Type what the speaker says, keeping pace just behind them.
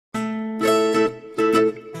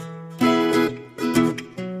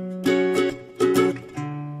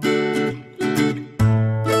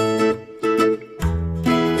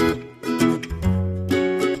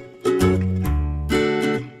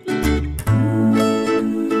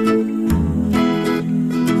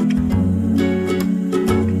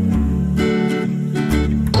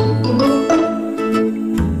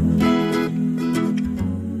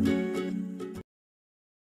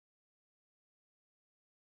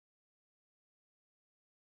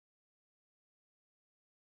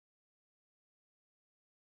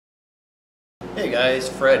Hey guys,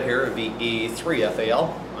 Fred here,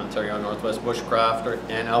 VE3FAL, Ontario Northwest Bushcrafter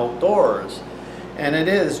and Outdoors. And it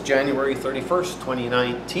is January 31st,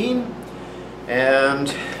 2019,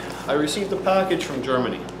 and I received a package from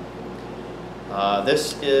Germany.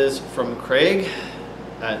 This is from Craig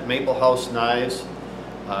at Maplehouse Knives.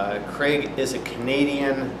 Craig is a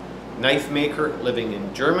Canadian knife maker living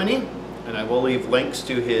in Germany, and I will leave links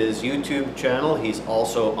to his YouTube channel. He's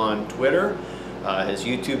also on Twitter. His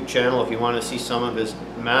YouTube channel, if you want to see some of his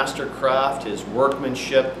mastercraft, his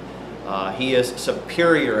workmanship. He is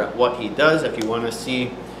superior at what he does. If you want to see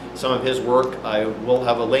some of his work, I will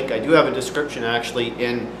have a link. I do have a description actually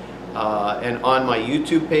in and on my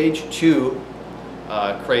YouTube page to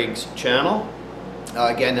Craig's channel.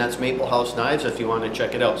 Again, that's Maplehouse Knives if you want to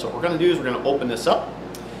check it out. So what we're going to do is we're going to open this up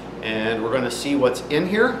and we're going to see what's in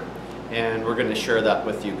here, and we're going to share that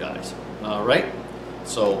with you guys. All right,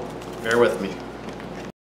 so bear with me.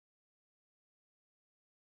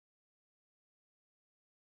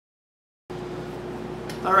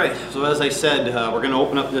 Alright, so as I said, we're going to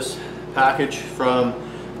open up this package from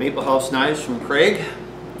Maplehouse Knives from Craig,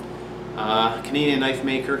 Canadian knife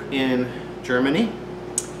maker in Germany.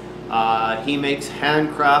 He makes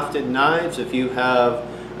handcrafted knives. If you have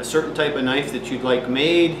a certain type of knife that you'd like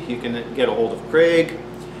made, you can get a hold of Craig,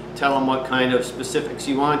 tell him what kind of specifics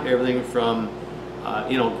you want, everything from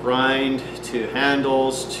grind to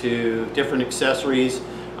handles to different accessories,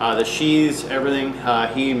 the sheaths, everything.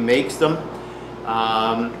 He makes them.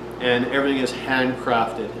 And everything is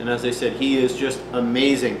handcrafted, and as I said, he is just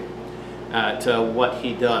amazing at what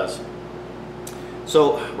he does.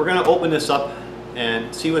 So we're going to open this up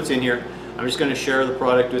and see what's in here. I'm just going to share the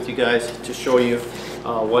product with you guys to show you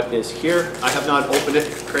what is here. I have not opened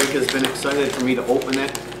it. Craig has been excited for me to open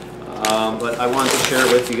it, but I wanted to share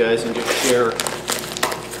it with you guys and just share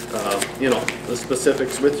the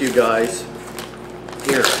specifics with you guys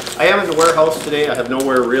here. I am in the warehouse today. I have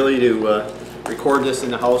nowhere really to record this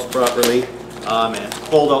in the house properly, and it's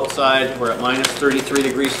cold outside. We're at minus 33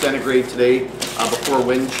 degrees centigrade today before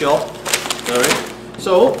wind chill. All right,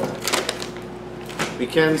 so we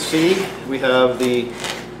can see we have the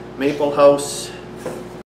Maplehouse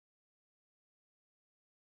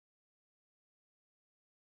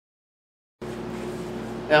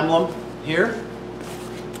emblem here.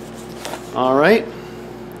 All right,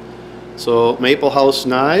 so Maplehouse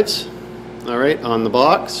Knives, all right, on the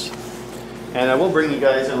box. And I will bring you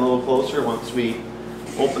guys in a little closer once we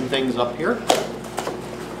open things up here.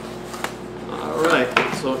 Alright,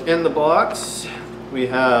 so in the box we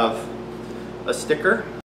have a sticker.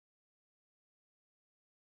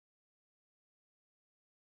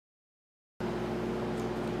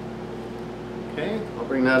 Okay, I'll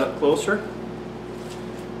bring that up closer.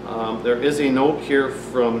 There is a note here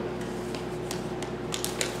from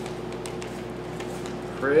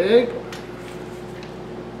Craig.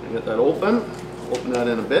 Get that open. I'll open that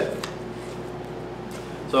in a bit.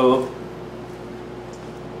 So,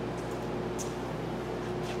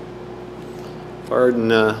 pardon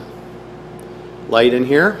light in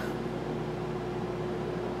here.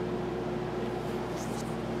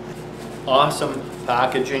 Awesome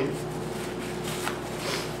packaging.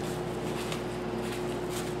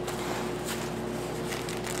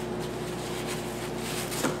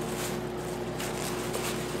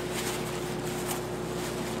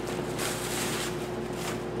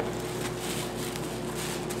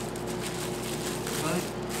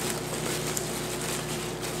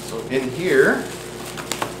 So in here,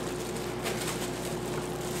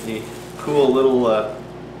 the cool little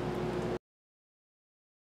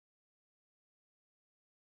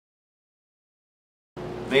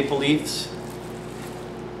maple leaves.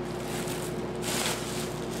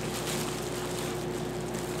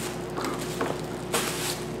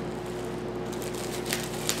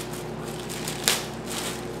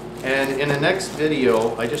 And in the next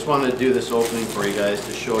video, I just want to do this opening for you guys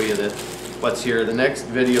to show you that what's here. The next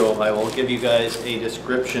video, I will give you guys a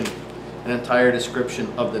description, an entire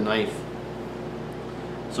description of the knife.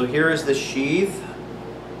 So here is the sheath.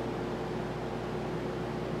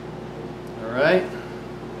 All right.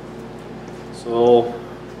 So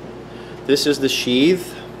this is the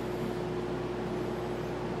sheath.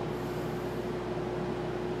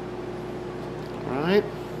 All right.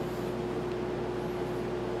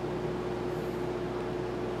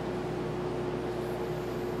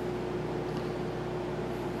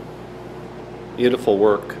 Beautiful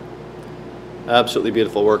work, absolutely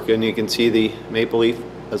beautiful work, and you can see the maple leaf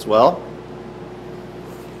as well.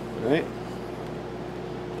 All right,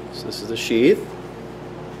 so this is the sheath.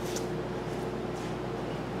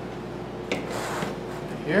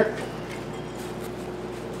 here.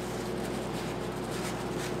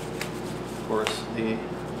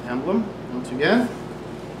 again,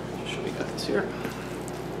 show you guys here.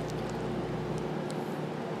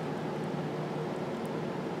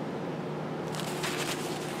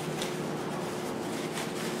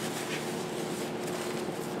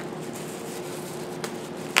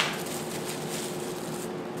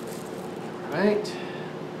 Right,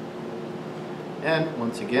 and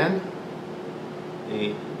once again,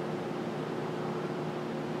 a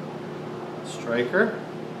striker.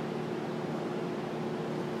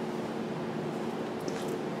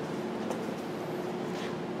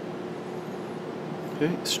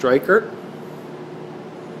 Okay, striker.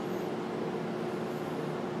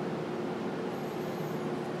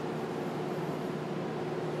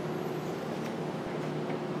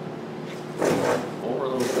 Over a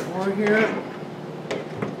little bit more here.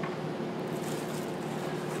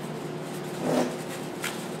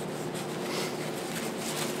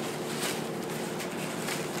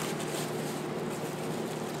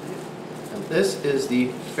 And this is the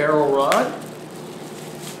ferro rod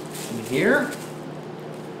in here.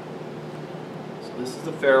 This is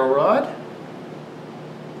the ferro rod.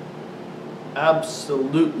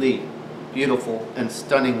 Absolutely beautiful and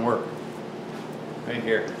stunning work right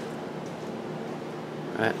here.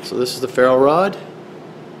 All right, so this is the ferro rod.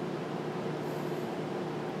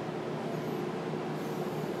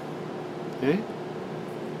 Okay.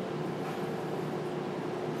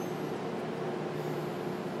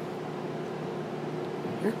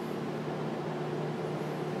 Here.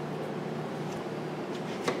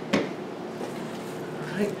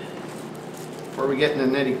 Right. Before we get into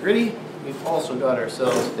the nitty gritty, we've also got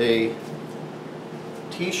ourselves a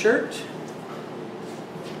t-shirt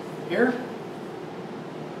here.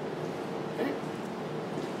 Okay.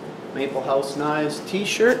 Maplehouse Knives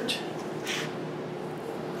t-shirt.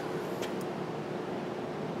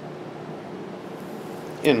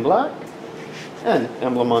 In black. And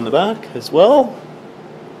emblem on the back as well.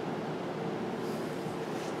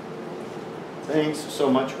 Thanks so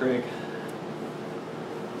much, Craig.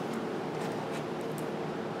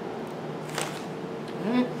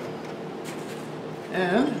 Okay.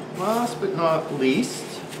 And last but not least,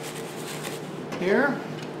 here,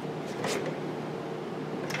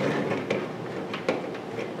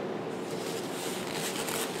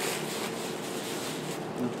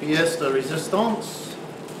 the pièce de résistance.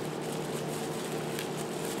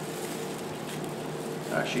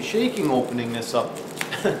 Actually shaking opening this up.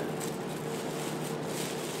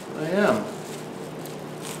 I am.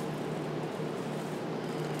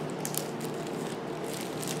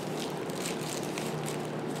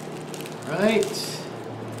 Right.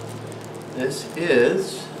 This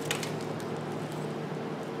is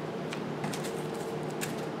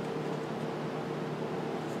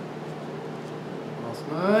Maplehouse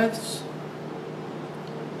Knives.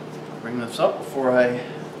 Bring this up before I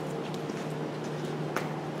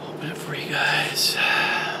open it for you guys.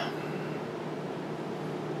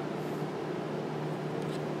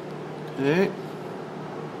 Okay.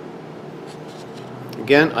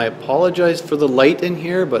 Again, I apologize for the light in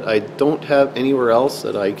here, but I don't have anywhere else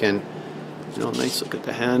that I can, you know, nice look at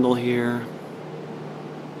the handle here.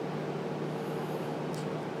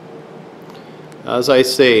 As I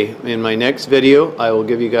say, in my next video, I will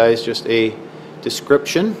give you guys just a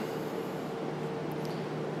description.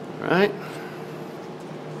 All right.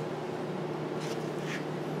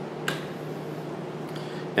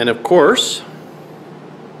 And of course,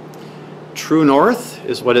 True North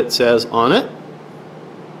is what it says on it.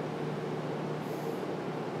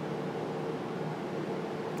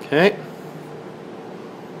 Okay.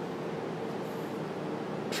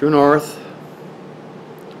 True North.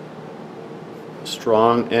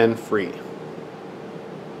 Strong and free.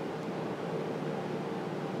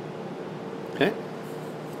 Okay.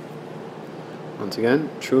 Once again,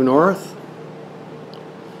 True North.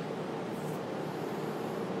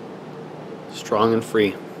 Strong and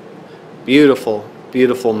free. Beautiful,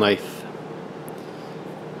 beautiful knife.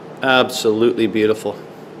 Absolutely beautiful.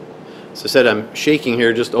 As I said, I'm shaking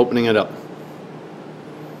here just opening it up.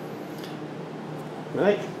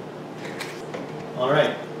 Right. All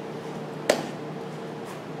right.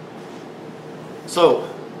 So,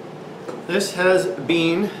 this has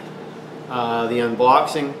been the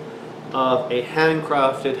unboxing of a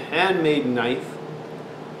handcrafted, handmade knife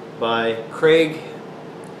by Craig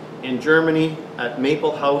in Germany at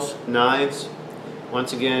Maplehouse Knives.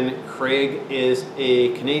 Once again, Craig is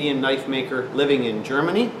a Canadian knife maker living in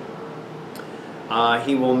Germany.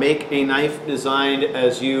 He will make a knife designed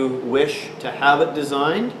as you wish to have it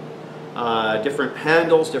designed. Different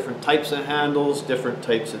handles, different types of handles, different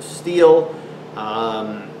types of steel,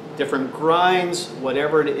 different grinds,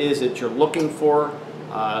 whatever it is that you're looking for.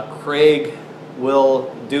 Craig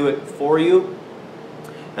will do it for you.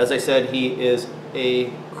 As I said, he is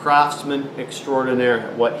a craftsman extraordinaire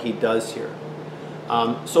at what he does here.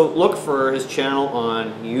 So look for his channel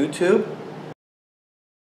on YouTube.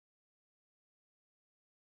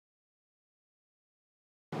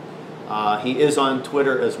 He is on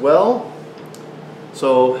Twitter as well.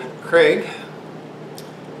 So Craig,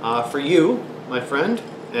 for you, my friend,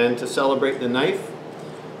 and to celebrate the knife,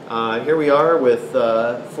 here we are with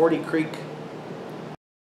 40 Creek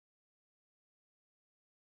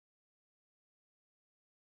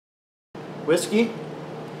whiskey,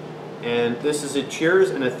 and this is a cheers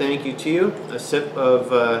and a thank you to you. A sip of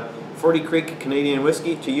 40 Creek Canadian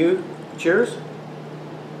whiskey to you. Cheers.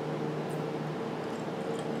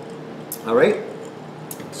 All right,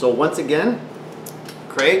 so once again,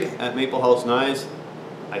 Craig at Maplehouse Knives,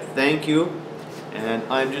 I thank you, and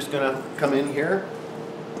I'm just gonna come in here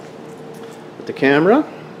with the camera.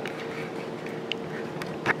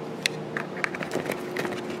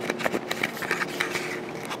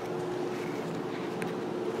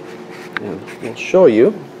 And we'll show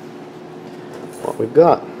you what we've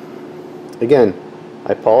got. Again,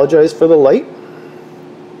 I apologize for the light.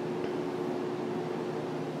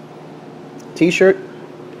 T-shirt.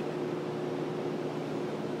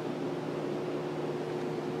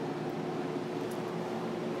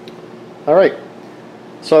 Alright,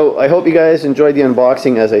 so I hope you guys enjoyed the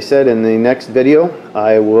unboxing. As I said, in the next video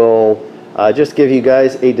I will just give you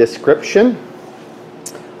guys a description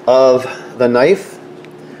of the knife,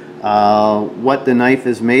 what the knife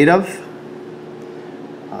is made of,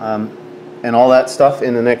 and all that stuff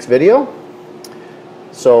in the next video.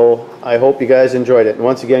 So I hope you guys enjoyed it. And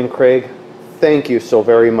once again, Craig, thank you so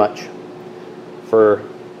very much for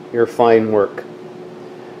your fine work.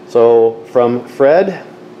 So from Fred,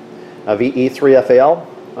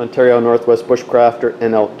 VE3FAL, Ontario Northwest Bushcrafter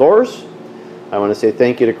and Outdoors, I want to say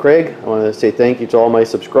thank you to Craig. I want to say thank you to all my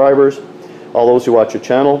subscribers, all those who watch your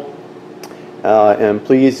channel, and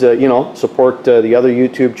please you know, support the other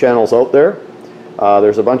YouTube channels out there.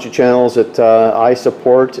 There's a bunch of channels that I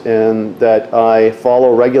support and that I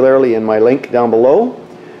follow regularly in my link down below.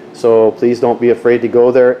 So please don't be afraid to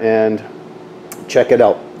go there and check it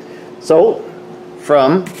out. So,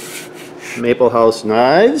 from Maplehouse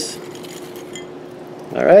Knives,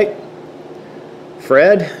 alright,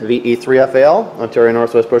 Fred, VE3FAL, Ontario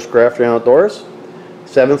Northwest Bushcraft and Outdoors,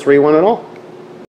 731 and all.